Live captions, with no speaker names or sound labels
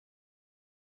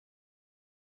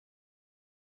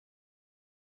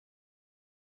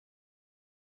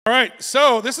All right,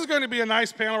 so this is going to be a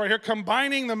nice panel right here,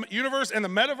 combining the universe and the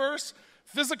metaverse,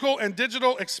 physical and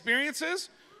digital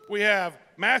experiences. We have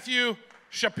Matthew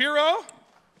Schapiro.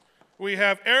 We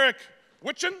have Eric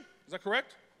Witschen. Is that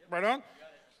correct? Right on.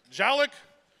 Jalak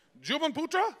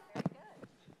Jobanputra.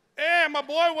 And my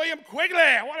boy, William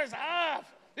Quigley. What is up?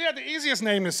 He had the easiest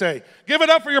name to say. Give it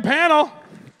up for your panel.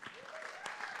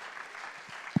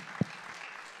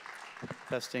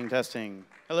 Testing, testing.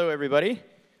 Hello, everybody.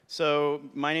 So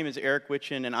my name is Eric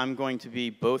Witschen, and I'm going to be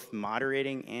both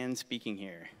moderating and speaking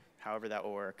here. However that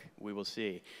will work, we will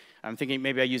see. I'm thinking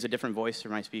maybe I use a different voice for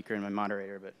my speaker and my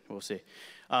moderator, but we'll see.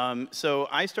 So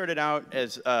I started out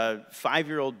as a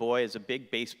 5-year-old boy as a big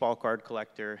baseball card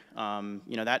collector.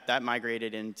 You know, that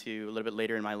migrated into a little bit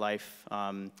later in my life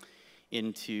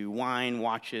into wine,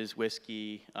 watches,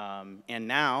 whiskey, and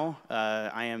now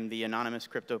I am the anonymous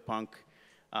CryptoPunk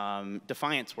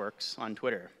Defiance Works on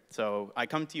Twitter. So I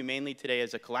come to you mainly today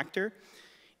as a collector.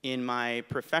 In my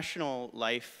professional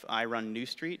life, I run New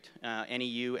Street,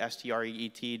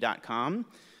 neustreet.com.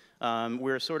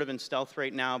 We're sort of in stealth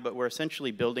right now, but we're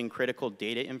essentially building critical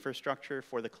data infrastructure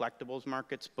for the collectibles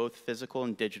markets, both physical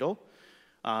and digital.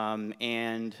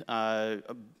 The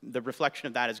reflection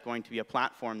of that is going to be a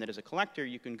platform that as a collector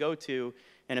you can go to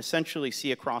and essentially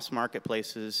see across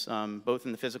marketplaces, both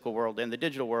in the physical world and the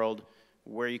digital world,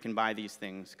 where you can buy these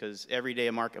things, because every day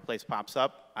a marketplace pops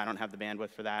up. I don't have the bandwidth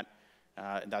for that.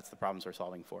 That's the problems we're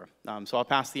solving for. So I'll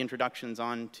pass the introductions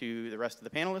on to the rest of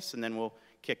the panelists, and then we'll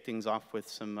kick things off with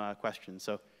some questions.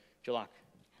 So, Jalak.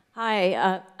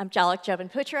 Hi, I'm Jalak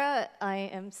Jobanputra. I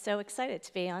am so excited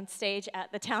to be on stage at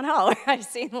the town hall where I've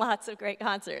seen lots of great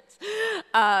concerts.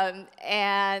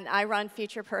 And I run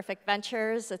Future Perfect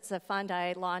Ventures. It's a fund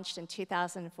I launched in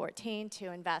 2014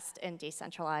 to invest in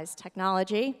decentralized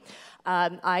technology.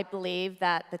 I believe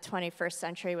that the 21st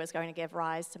century was going to give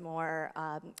rise to more,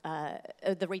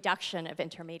 the reduction of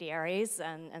intermediaries.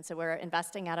 And so we're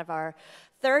investing out of our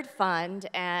third fund,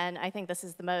 and I think this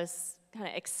is the most kind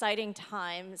of exciting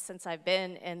time since I've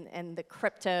been in the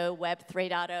crypto, Web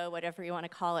 3.0, whatever you want to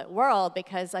call it, world,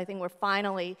 because I think we're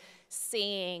finally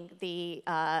seeing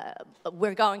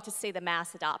we're going to see the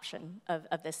mass adoption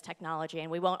of this technology,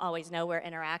 and we won't always know we're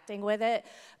interacting with it,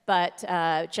 but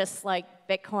just like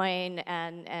Bitcoin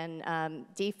and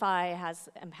DeFi has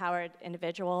empowered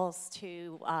individuals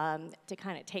to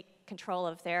kind of take control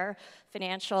of their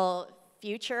financial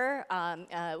future,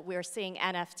 we're seeing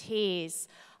NFTs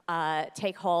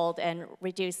take hold and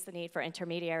reduce the need for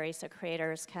intermediaries so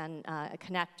creators can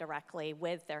connect directly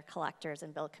with their collectors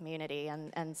and build community.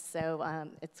 And so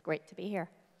it's great to be here.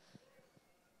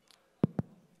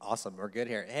 Awesome, we're good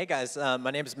here. Hey guys,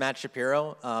 my name is Matt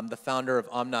Schapiro. I'm the founder of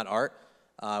Art.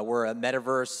 We're a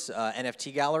Metaverse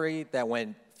NFT gallery that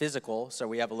went physical. So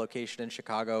we have a location in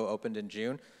Chicago, opened in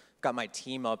June. Got my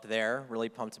team up there, really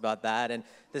pumped about that. And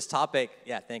this topic,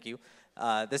 yeah, thank you.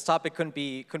 This topic couldn't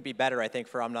be better, I think,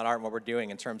 for Art and what we're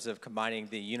doing in terms of combining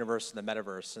the universe and the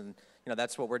metaverse. And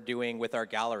that's what we're doing with our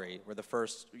gallery. We're the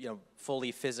first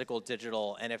fully physical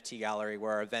digital NFT gallery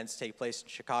where our events take place in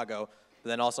Chicago, but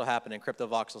then also happen in crypto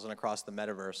voxels and across the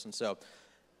metaverse. And so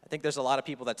I think there's a lot of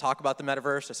people that talk about the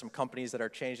metaverse. There's some companies that are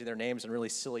changing their names in really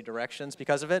silly directions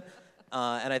because of it.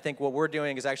 And I think what we're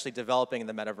doing is actually developing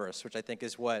the metaverse, which I think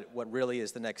is what really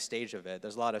is the next stage of it.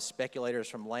 There's a lot of speculators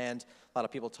from land, a lot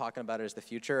of people talking about it as the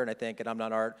future, and I think at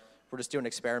Art, we're just doing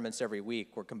experiments every week.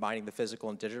 We're combining the physical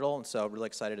and digital, and so really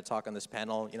excited to talk on this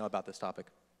panel, about this topic.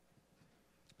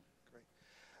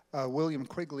 Great. William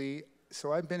Quigley.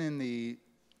 So I've been in the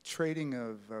trading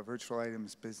of virtual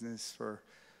items business for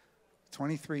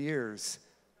 23 years.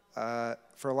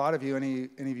 For a lot of you, any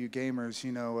of you gamers,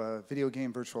 video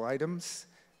game virtual items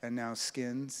and now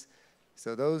skins.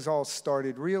 So those all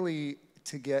started really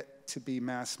to get to be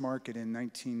mass market in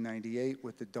 1998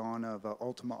 with the dawn of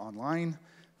Ultima Online,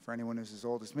 for anyone who's as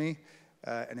old as me,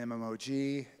 an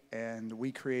MMOG, and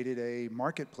we created a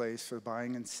marketplace for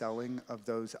buying and selling of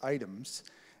those items.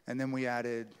 And then we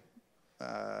added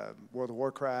World of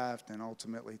Warcraft and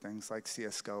ultimately things like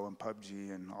CSGO and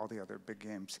PUBG and all the other big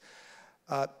games.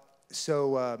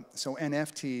 So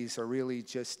NFTs are really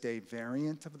just a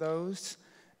variant of those,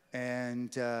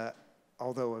 and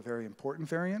although a very important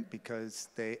variant because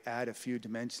they add a few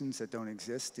dimensions that don't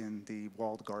exist in the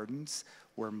walled gardens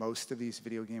where most of these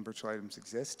video game virtual items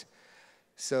exist.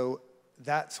 So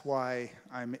that's why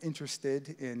I'm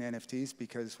interested in NFTs,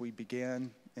 because we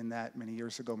began in that many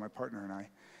years ago, my partner and I.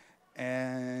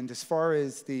 And as far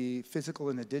as the physical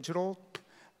and the digital,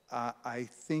 I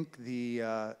think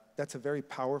that's a very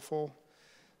powerful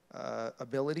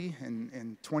ability.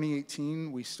 In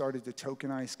 2018, we started to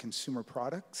tokenize consumer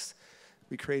products.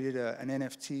 we created an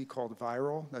NFT called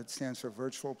Viral. That stands for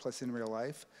Virtual Plus in Real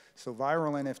Life. So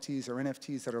viral NFTs are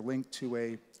NFTs that are linked to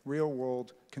a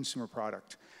real-world consumer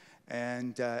product.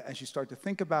 And as you start to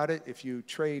think about it, if you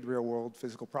trade real-world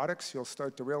physical products, you'll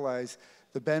start to realize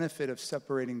the benefit of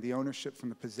separating the ownership from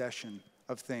the possession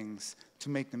of things to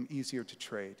make them easier to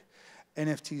trade.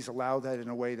 NFTs allow that in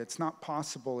a way that's not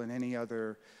possible in any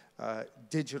other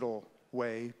digital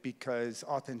way, because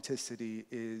authenticity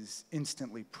is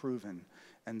instantly proven.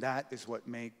 And that is what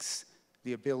makes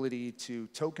the ability to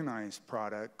tokenize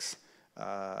products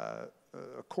a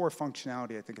core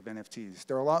functionality, I think, of NFTs.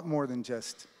 They're a lot more than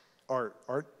just art.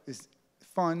 Art is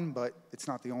fun, but it's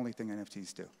not the only thing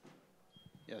NFTs do.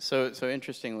 Yeah, so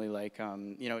interestingly, like,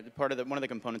 you know, one of the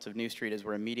components of New Street is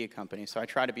we're a media company, so I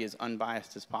try to be as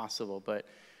unbiased as possible, but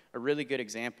a really good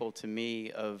example to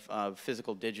me of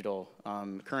physical digital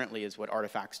currently is what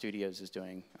Artifact Studios is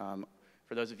doing.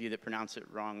 For those of you that pronounce it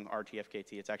wrong,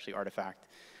 RTFKT, it's actually Artifact.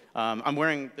 I'm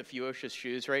wearing the Fuocious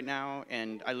shoes right now,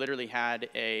 and I literally had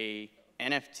a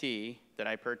NFT that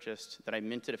I purchased, that I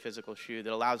minted a physical shoe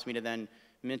that allows me to then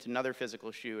mint another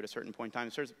physical shoe at a certain point in time.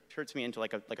 It turns me into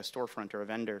like a storefront or a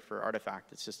vendor for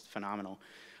Artifact. It's just phenomenal.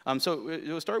 So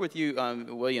we'll start with you,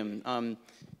 William.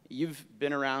 You've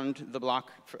been around the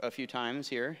block a few times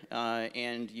here,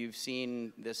 and you've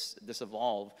seen this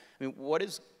evolve. I mean, what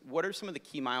are some of the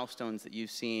key milestones that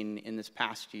you've seen in this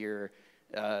past year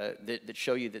that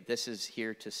show you that this is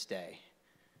here to stay?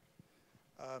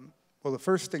 Well, the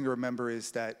first thing to remember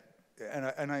is that,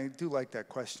 and I do like that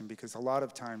question, because a lot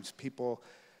of times people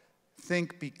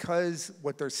think because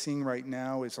what they're seeing right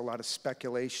now is a lot of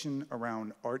speculation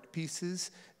around art pieces,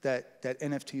 that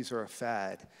NFTs are a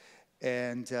fad.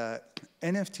 And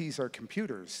NFTs are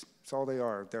computers. That's all they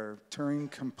are. They're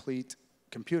Turing-complete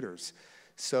computers.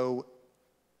 So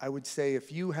I would say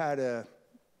if you had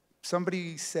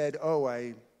somebody said, oh,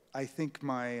 I think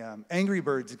my Angry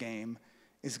Birds game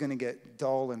is going to get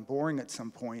dull and boring at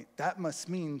some point, that must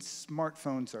mean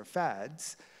smartphones are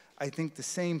fads. I think the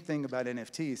same thing about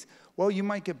NFTs. Well, you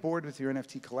might get bored with your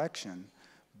NFT collection,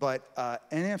 but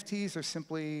NFTs are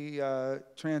simply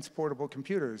transportable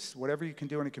computers. Whatever you can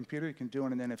do on a computer, you can do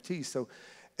on an NFT. So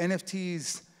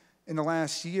NFTs in the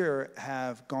last year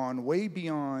have gone way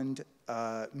beyond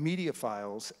media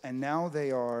files, and now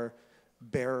they are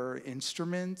bearer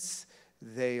instruments.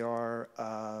 They are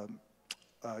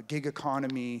gig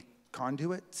economy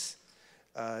conduits.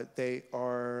 They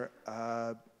are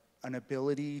an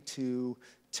ability to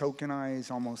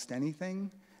tokenize almost anything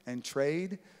and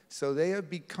trade. So they have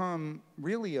become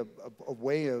really a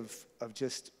way of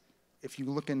just, if you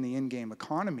look in the in-game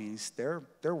economies, they're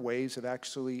ways of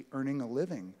actually earning a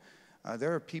living.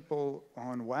 There are people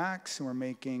on Wax who are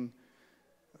making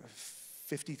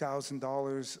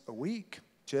 $50,000 a week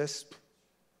just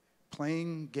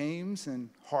playing games and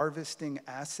harvesting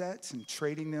assets and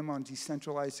trading them on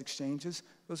decentralized exchanges.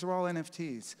 Those are all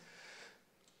NFTs.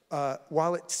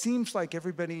 While it seems like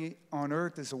everybody on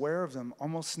Earth is aware of them,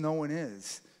 almost no one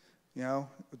is. You know,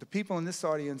 the people in this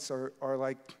audience are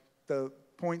like the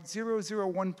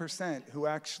 0.001% who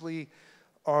actually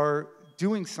are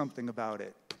doing something about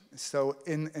it. So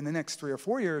in the next 3 or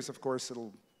 4 years, of course,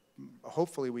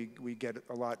 hopefully we get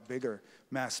a lot bigger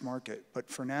mass market. But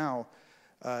for now,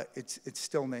 it's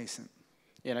still nascent.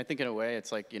 Yeah, and I think in a way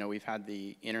it's like, you know, we've had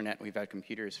the internet, we've had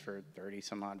computers for 30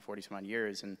 some odd, 40 some odd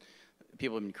years, and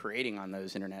people have been creating on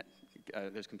those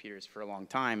those computers for a long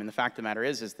time. And the fact of the matter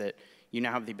is that you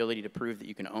now have the ability to prove that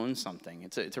you can own something.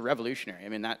 It's a revolutionary. I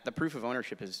mean, the proof of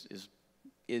ownership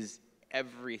is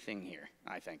everything here,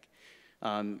 I think.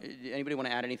 Anybody want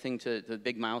to add anything to the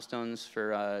big milestones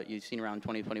for you've seen around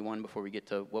 2021 before we get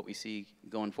to what we see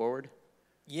going forward?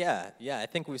 Yeah, I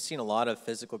think we've seen a lot of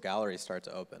physical galleries start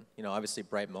to open. You know, obviously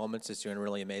Bright Moments is doing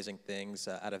really amazing things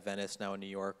out of Venice, now in New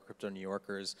York, Crypto New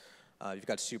Yorkers. You've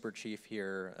got Super Chief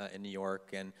here in New York,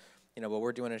 and you know what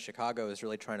we're doing in Chicago is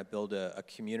really trying to build a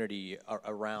community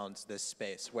around this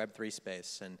space, Web3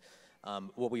 space. And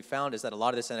what we found is that a lot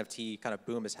of this NFT kind of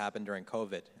boom has happened during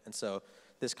COVID, and so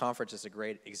this conference is a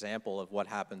great example of what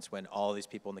happens when all these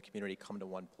people in the community come to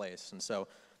one place. And so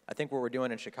I think what we're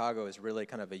doing in Chicago is really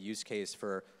kind of a use case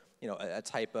for, you know, a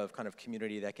type of kind of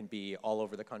community that can be all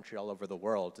over the country, all over the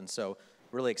world. And so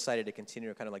really excited to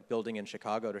continue kind of like building in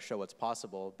Chicago to show what's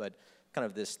possible. But kind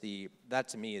of that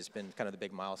to me has been kind of the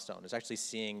big milestone, is actually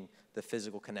seeing the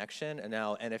physical connection, and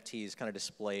now NFTs kind of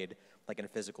displayed like in a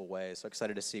physical way. So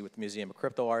excited to see what the Museum of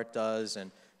Crypto Art does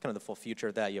and kind of the full future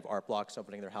of that. You have Art Blocks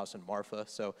opening their house in Marfa.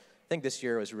 So I think this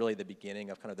year was really the beginning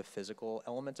of kind of the physical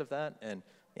element of that, and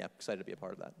yeah, excited to be a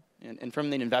part of that. And from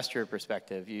the investor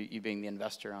perspective, you being the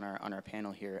investor on our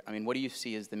panel here, I mean, what do you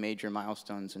see as the major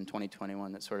milestones in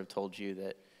 2021 that sort of told you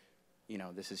that, you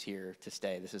know, this is here to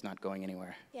stay, this is not going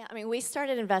anywhere? Yeah, I mean, we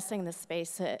started investing in this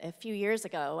space a few years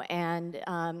ago, and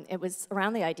it was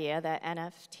around the idea that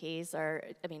NFTs are,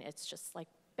 I mean, it's just like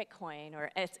Bitcoin,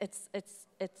 or it's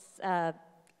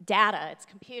data, it's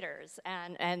computers,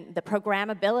 and the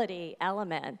programmability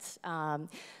element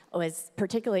was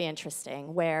particularly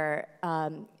interesting, where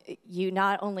you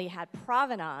not only had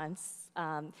provenance,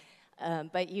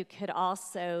 but you could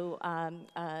also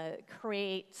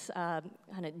create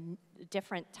kind of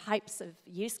different types of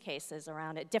use cases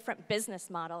around it, different business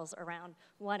models around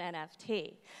one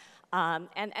NFT.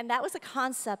 And that was a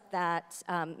concept that,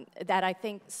 that I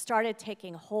think started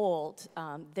taking hold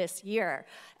this year.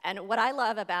 And what I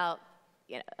love about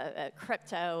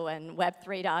crypto and Web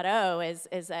 3.0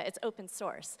 is that it's open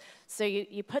source. So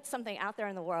you put something out there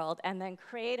in the world, and then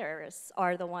creators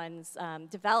are the ones,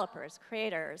 developers,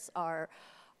 creators are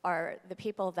the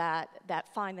people that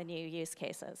find the new use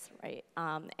cases, right?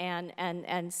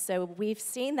 And so we've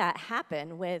seen that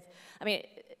happen with, I mean,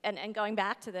 and going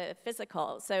back to the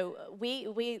physical, so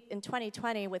we in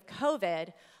 2020 with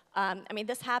COVID, I mean,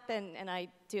 this happened, and I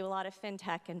do a lot of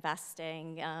fintech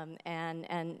investing,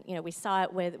 and you know, we saw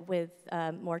it with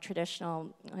more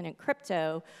traditional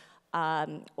crypto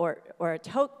or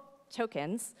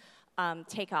tokens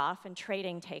take off, and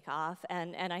trading take off,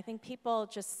 and I think people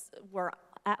just were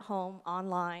at home,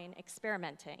 online,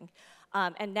 experimenting,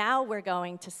 and now we're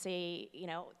going to see, you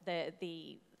know,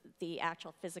 the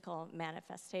actual physical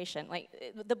manifestation, like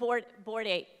the Bored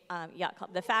Ape Yacht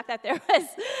Club. The fact that there was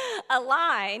a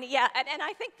line, yeah, and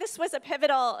I think this was a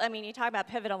pivotal, I mean, you talk about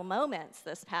pivotal moments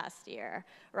this past year,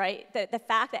 right? The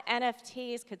fact that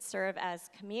NFTs could serve as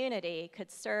community,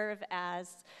 could serve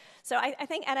as, so I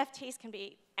think NFTs can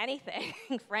be anything,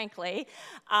 frankly,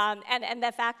 and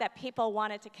the fact that people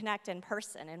wanted to connect in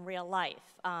person, in real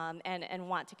life, and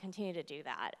want to continue to do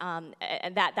that,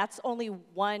 and that's only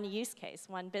one use case,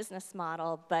 one business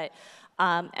model, but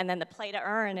and then the play to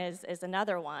earn is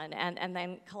another one, and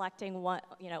then collecting one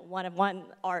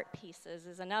art pieces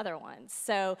is another one.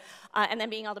 So and then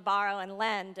being able to borrow and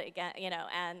lend again, you know,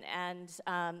 and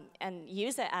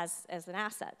use it as an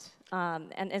asset,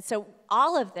 and so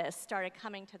all of this started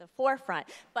coming to the forefront.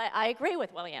 But I agree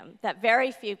with William that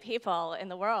very few people in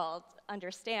the world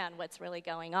understand what's really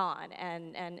going on,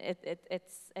 and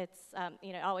it's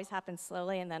you know, it always happens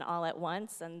slowly and then all at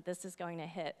once, and this is going to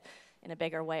hit in a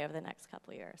bigger way over the next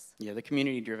couple of years. Yeah, the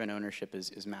community-driven ownership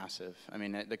is massive. I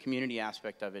mean, the community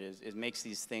aspect of it makes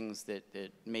these things that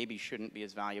maybe shouldn't be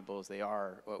as valuable as they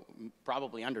are, well,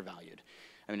 probably undervalued.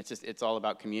 I mean, it's all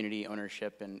about community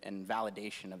ownership and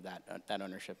validation of that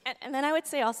ownership. And then I would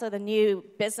say also the new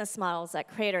business models that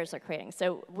creators are creating.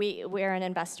 So we're an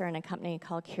investor in a company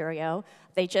called Curio.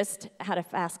 They just had a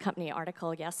Fast Company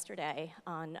article yesterday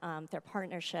on their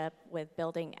partnership with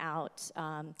building out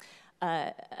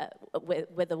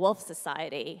with the Wolf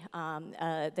Society,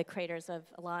 the creators of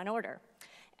Law and Order.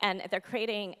 And they're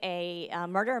creating a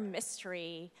murder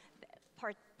mystery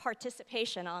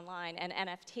participation online and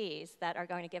NFTs that are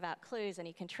going to give out clues, and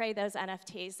you can trade those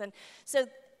NFTs. And so,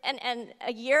 and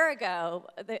a year ago,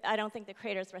 I don't think the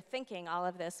creators were thinking all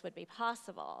of this would be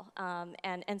possible.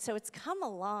 And so it's come a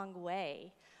long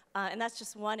way. And that's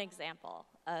just one example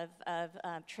of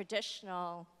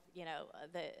traditional,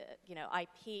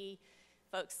 IP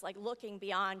folks like looking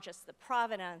beyond just the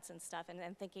provenance and stuff, and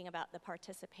then thinking about the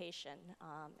participation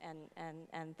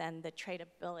and then the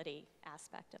tradability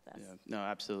aspect of this. Yeah, no,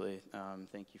 absolutely.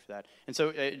 Thank you for that. And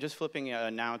so just flipping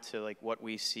now to like what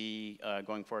we see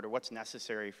going forward, or what's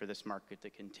necessary for this market to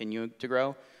continue to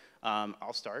grow.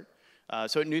 I'll start.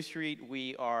 So at New Street,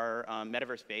 we are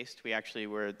Metaverse-based. We actually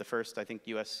were the first, I think,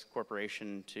 U.S.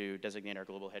 corporation to designate our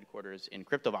global headquarters in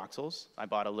cryptovoxels. I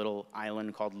bought a little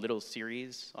island called Little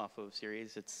Ceres off of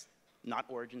Ceres. It's not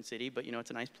Origin City, but you know,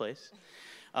 it's a nice place.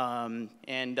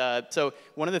 So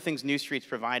one of the things New Street's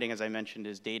providing, as I mentioned,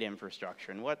 is data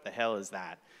infrastructure. And what the hell is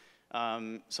that?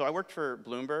 So I worked for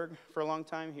Bloomberg for a long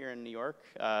time here in New York,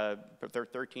 for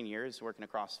 13 years, working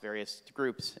across various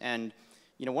groups. And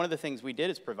you know, one of the things we did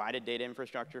is provided data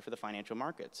infrastructure for the financial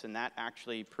markets, and that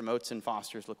actually promotes and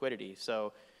fosters liquidity.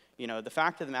 So, you know, the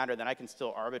fact of the matter that I can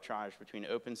still arbitrage between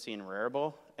OpenSea and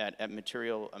Rarible at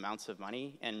material amounts of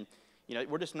money, and you know,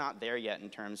 we're just not there yet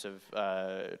in terms of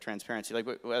transparency. Like,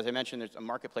 as I mentioned, there's a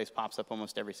marketplace pops up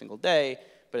almost every single day,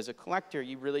 but as a collector,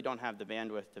 you really don't have the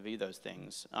bandwidth to view those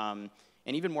things.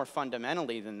 And even more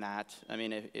fundamentally than that, I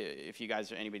mean, if you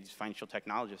guys are anybody's financial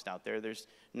technologist out there, there's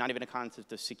not even a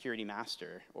concept of security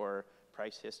master or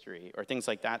price history, or things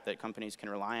like that that companies can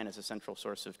rely on as a central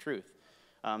source of truth.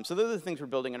 So those are the things we're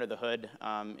building under the hood.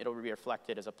 It'll be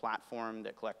reflected as a platform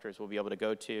that collectors will be able to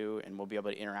go to and will be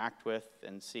able to interact with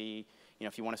and see.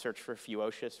 If you want to search for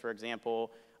Fuocious, for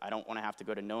example, I don't want to have to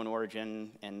go to known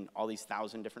origin and all these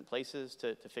 1,000 different places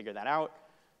to figure that out.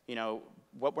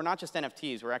 We're not just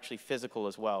NFTs, we're actually physical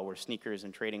as well. We're sneakers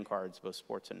and trading cards, both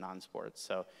sports and non-sports.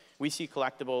 So we see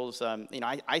collectibles.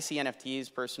 I see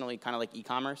NFTs personally kind of like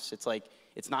e-commerce. It's like,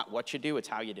 it's not what you do, it's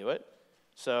how you do it.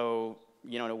 So,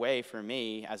 in a way, for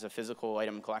me, as a physical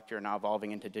item collector now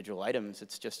evolving into digital items,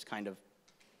 it's just kind of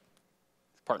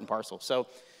part and parcel. So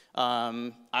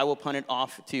I will punt it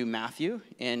off to Matthew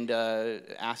and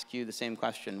ask you the same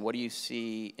question. What do you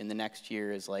see in the next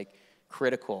year as like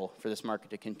critical for this market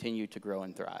to continue to grow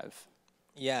and thrive?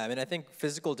 Yeah, I think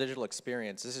physical digital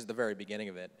experience, this is the very beginning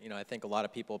of it. I think a lot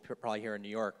of people probably here in New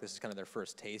York, this is kind of their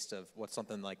first taste of what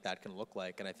something like that can look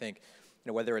like. And I think,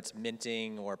 whether it's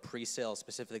minting or pre-sale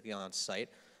specifically on site,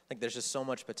 I think there's just so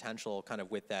much potential kind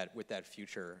of with that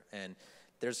future. And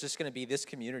there's just going to be, this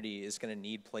community is going to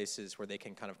need places where they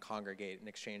can kind of congregate and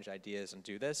exchange ideas and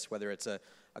do this, whether it's a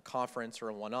conference or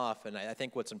a one-off. And I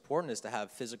think what's important is to have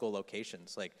physical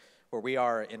locations, like where we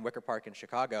are in Wicker Park in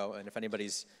Chicago, and if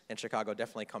anybody's in Chicago,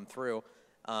 definitely come through.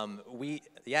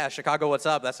 Yeah, Chicago, what's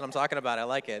up? That's what I'm talking about. I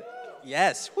like it.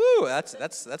 Yes, woo,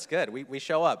 that's good. We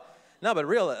show up. No, but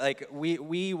real, like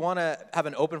we want to have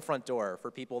an open front door for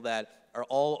people that are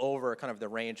all over kind of the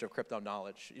range of crypto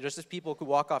knowledge. Just as people who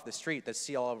walk off the street that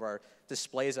see all of our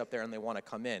displays up there and they want to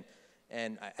come in.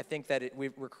 And I think that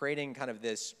we're creating kind of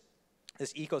this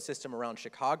ecosystem around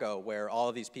Chicago where all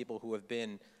of these people who have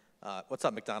been, what's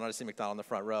up, McDonald? I see McDonald in the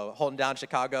front row, holding down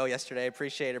Chicago yesterday.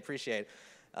 Appreciate it.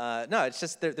 No, it's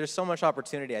just there's so much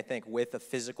opportunity, I think, with a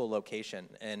physical location.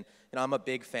 And I'm a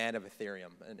big fan of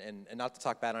Ethereum. And not to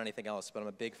talk bad on anything else, but I'm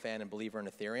a big fan and believer in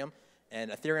Ethereum. And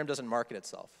Ethereum doesn't market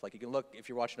itself. Like, you can look, if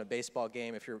you're watching a baseball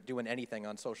game, if you're doing anything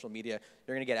on social media,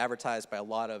 you're going to get advertised by a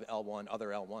lot of other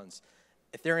L1s.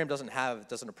 Ethereum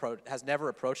has never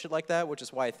approached it like that, which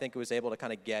is why I think it was able to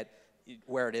kind of get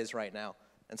where it is right now.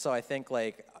 And so I think,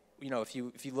 like, if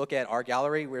you look at our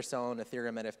gallery, we're selling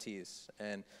Ethereum NFTs.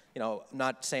 And, I'm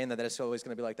not saying that it's always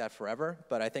going to be like that forever,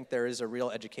 but I think there is a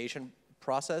real education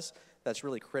process that's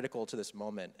really critical to this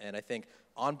moment. And I think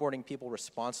onboarding people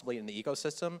responsibly in the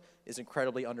ecosystem is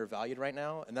incredibly undervalued right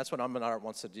now, and that's what Art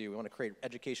wants to do. We want to create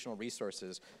educational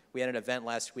resources. We had an event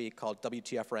last week called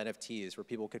WTF for NFTs, where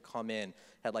people could come in,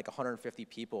 had like 150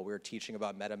 people. We were teaching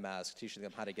about MetaMask, teaching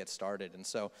them how to get started. And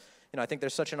so, I think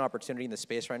there's such an opportunity in the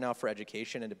space right now for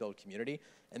education and to build community,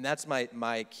 and that's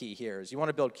my key here, is you want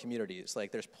to build communities.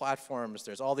 Like, there's platforms,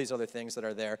 there's all these other things that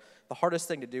are there. The hardest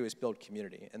thing to do is build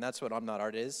community, and that's what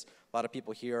Art is. A lot of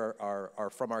people here are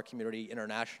from our community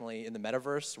internationally in the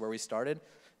Metaverse, where we started,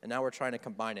 and now we're trying to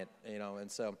combine it,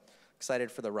 and so excited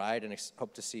for the ride, and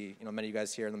hope to see, many of you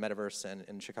guys here in the Metaverse and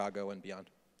in Chicago and beyond.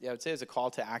 Yeah, I would say as a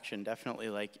call to action, definitely,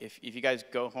 like, if you guys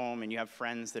go home and you have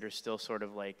friends that are still sort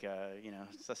of like,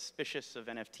 suspicious of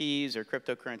NFTs or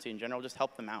cryptocurrency in general, just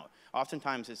help them out.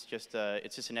 Oftentimes it's just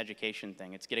an education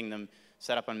thing. It's getting them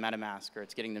set up on MetaMask, or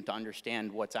it's getting them to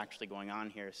understand what's actually going on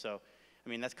here. So,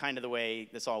 that's kind of the way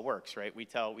this all works, right? We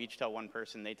each tell one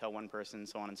person, they tell one person,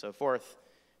 so on and so forth.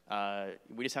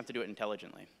 We just have to do it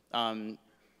intelligently.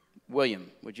 William,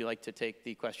 would you like to take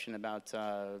the question about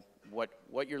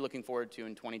what you're looking forward to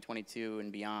in 2022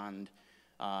 and beyond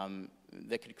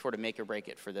that could sort of make or break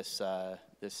it for this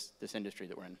industry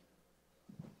that we're in?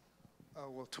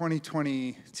 Well,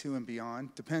 2022 and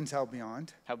beyond, depends how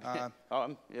beyond.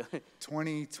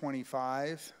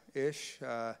 2025-ish,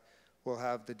 we'll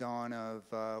have the dawn of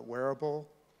wearable,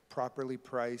 properly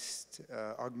priced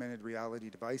augmented reality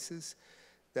devices.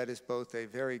 That is both a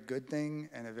very good thing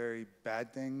and a very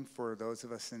bad thing for those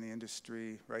of us in the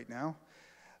industry right now.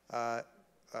 But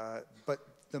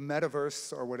the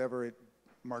metaverse, or whatever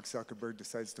Mark Zuckerberg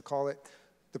decides to call it,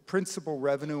 the principal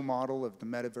revenue model of the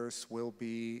metaverse will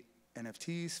be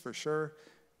NFTs for sure.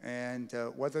 And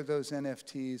whether those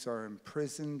NFTs are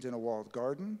imprisoned in a walled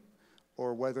garden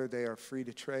or whether they are free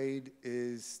to trade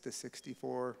is the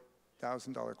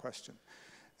 $64,000 question.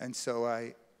 And so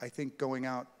I think going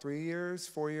out 3 years,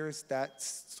 4 years,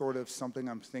 that's sort of something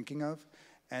I'm thinking of.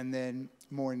 And then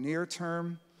more near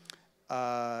term,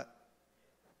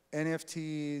 NFTs,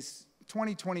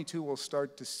 2022 we'll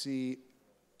start to see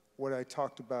what I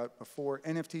talked about before,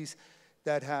 NFTs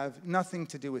that have nothing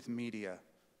to do with media.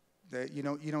 You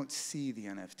don't see the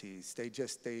NFTs.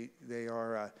 They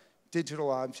are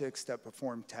digital objects that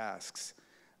perform tasks.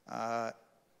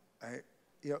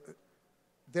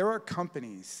 There are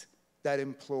companies that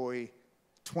employ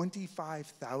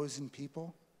 25,000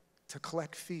 people to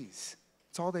collect fees.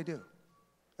 That's all they do.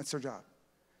 That's their job.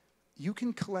 You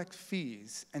can collect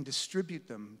fees and distribute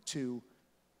them to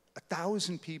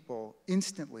 1,000 people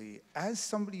instantly as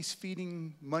somebody's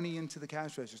feeding money into the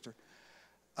cash register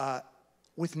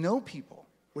with no people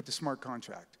with the smart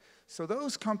contract. So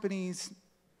those companies,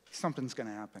 something's going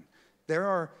to happen. There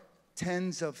are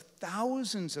tens of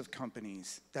thousands of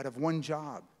companies that have one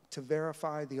job to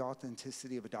verify the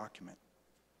authenticity of a document.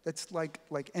 That's like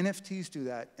NFTs do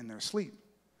that in their sleep.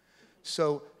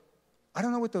 So I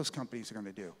don't know what those companies are going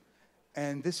to do.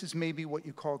 And this is maybe what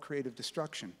you call creative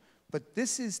destruction. But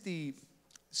this is the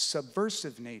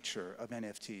subversive nature of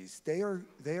NFTs. They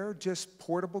are just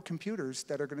portable computers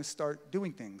that are going to start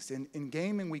doing things. In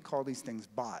gaming, we call these things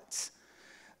bots.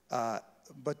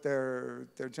 But they're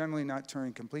generally not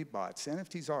Turing-complete bots.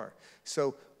 NFTs are.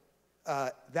 So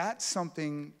that's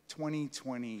something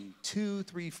 2022,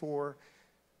 3, 4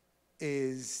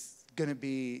 is going to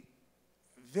be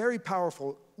very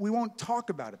powerful. We won't talk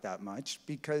about it that much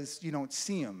because you don't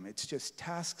see them. It's just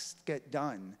tasks get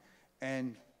done,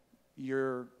 and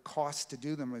your cost to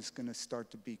do them is going to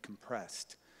start to be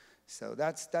compressed. So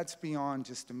that's beyond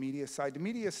just the media side. The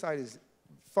media side is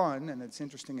fun, and it's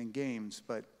interesting in games,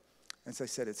 but as I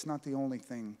said, it's not the only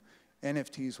thing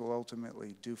NFTs will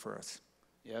ultimately do for us.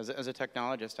 Yeah, as a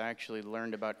technologist, I actually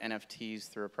learned about NFTs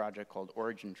through a project called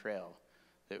Origin Trail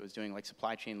that was doing like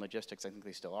supply chain logistics, I think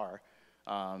they still are,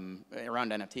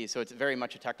 around NFTs. So it's very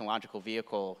much a technological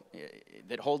vehicle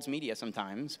that holds media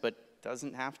sometimes, but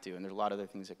doesn't have to, and there's a lot of other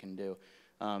things it can do.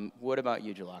 What about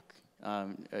you, Jalak?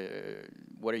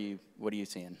 What are you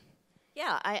seeing?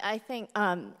 Yeah, I think,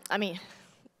 I mean,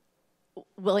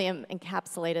 William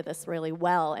encapsulated this really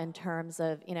well in terms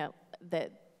of, you know,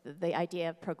 the idea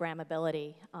of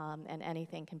programmability, and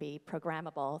anything can be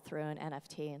programmable through an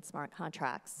NFT and smart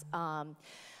contracts.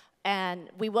 And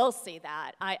we will see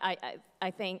that.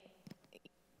 I think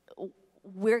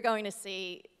we're going to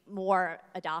see more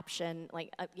adoption,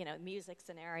 like, you know, music's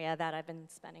an area that I've been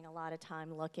spending a lot of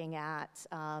time looking at.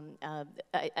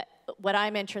 What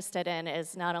I'm interested in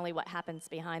is not only what happens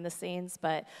behind the scenes,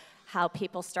 but how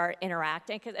people start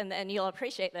interacting, and you'll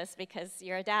appreciate this because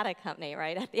you're a data company,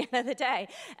 right, at the end of the day.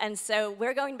 And so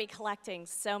we're going to be collecting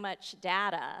so much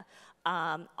data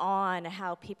on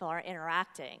how people are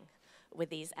interacting with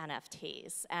these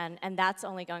NFTs, and that's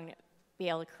only going to be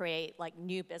able to create like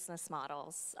new business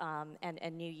models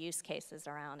and new use cases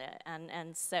around it.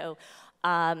 And so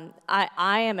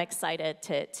I am excited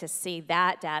to see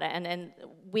that data. And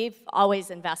we've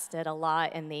always invested a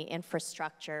lot in the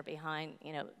infrastructure behind,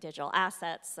 you know, digital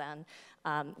assets.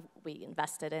 And we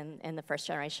invested in the first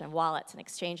generation wallets and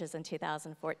exchanges in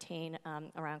 2014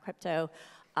 around crypto.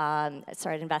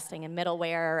 Started investing in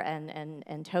middleware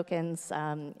and tokens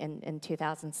in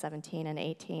 2017 and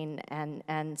 18,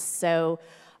 and so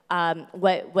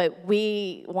what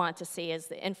we want to see is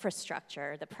the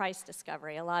infrastructure, the price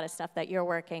discovery, a lot of stuff that you're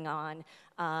working on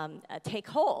take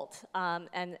hold,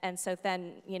 and so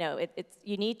then, you know,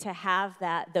 you need to have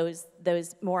those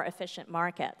more efficient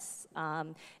markets,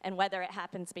 and whether it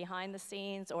happens behind the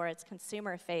scenes or it's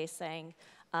consumer facing.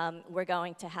 We're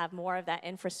going to have more of that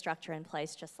infrastructure in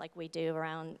place, just like we do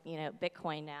around, you know,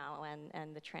 Bitcoin now,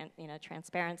 and the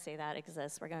transparency that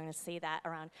exists. We're going to see that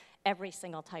around every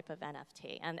single type of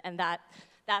NFT, and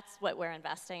that's what we're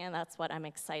investing in. That's what I'm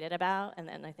excited about, and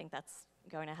then I think that's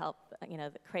going to help, you know,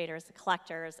 the creators, the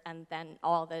collectors, and then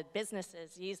all the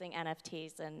businesses using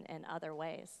NFTs in other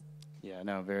ways. Yeah,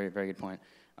 no, very, very good point.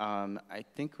 I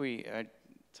think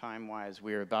time-wise,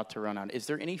 we're about to run out. Is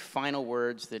there any final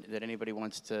words that anybody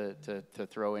wants to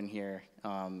throw in here?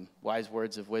 Wise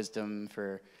words of wisdom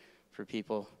for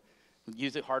people?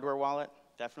 Use a hardware wallet,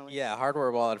 definitely? Yeah,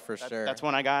 hardware wallet for sure. That's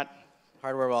one I got.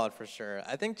 Hardware wallet for sure.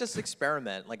 I think just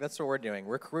experiment. Like, that's what we're doing.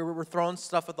 We're throwing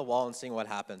stuff at the wall and seeing what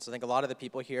happens. I think a lot of the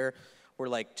people here were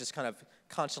like just kind of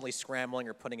constantly scrambling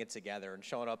or putting it together and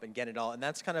showing up and getting it all. And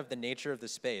that's kind of the nature of the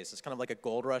space. It's kind of like a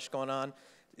gold rush going on.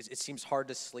 It seems hard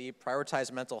to sleep.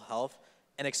 Prioritize mental health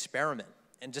and experiment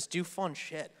and just do fun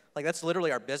shit. Like, that's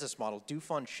literally our business model. Do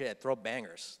fun shit. Throw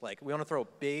bangers. Like, we want to throw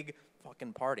big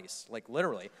fucking parties. Like,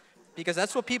 literally. Because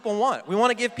that's what people want. We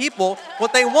want to give people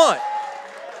what they want.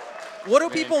 What do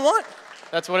people want?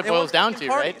 That's what it boils down to,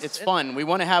 parties. right? It's fun. We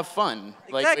want to have fun.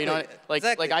 Exactly. Like, you know,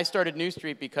 Exactly. like I started New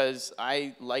Street because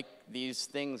I like these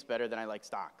things better than I like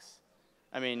stocks.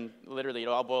 I mean, literally, it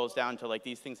all boils down to, like,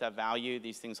 these things have value,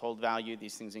 these things hold value,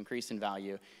 these things increase in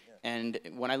value. Yeah. And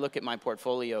when I look at my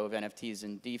portfolio of NFTs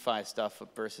and DeFi stuff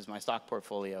versus my stock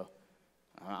portfolio,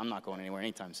 I'm not going anywhere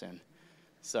anytime soon.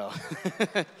 So.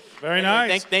 Very Anyway,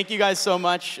 nice. thank you guys so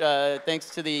much.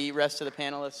 Thanks to the rest of the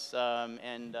panelists,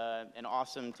 and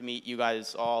awesome to meet you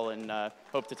guys all, and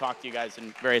hope to talk to you guys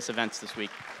in various events this week.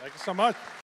 Thank you so much.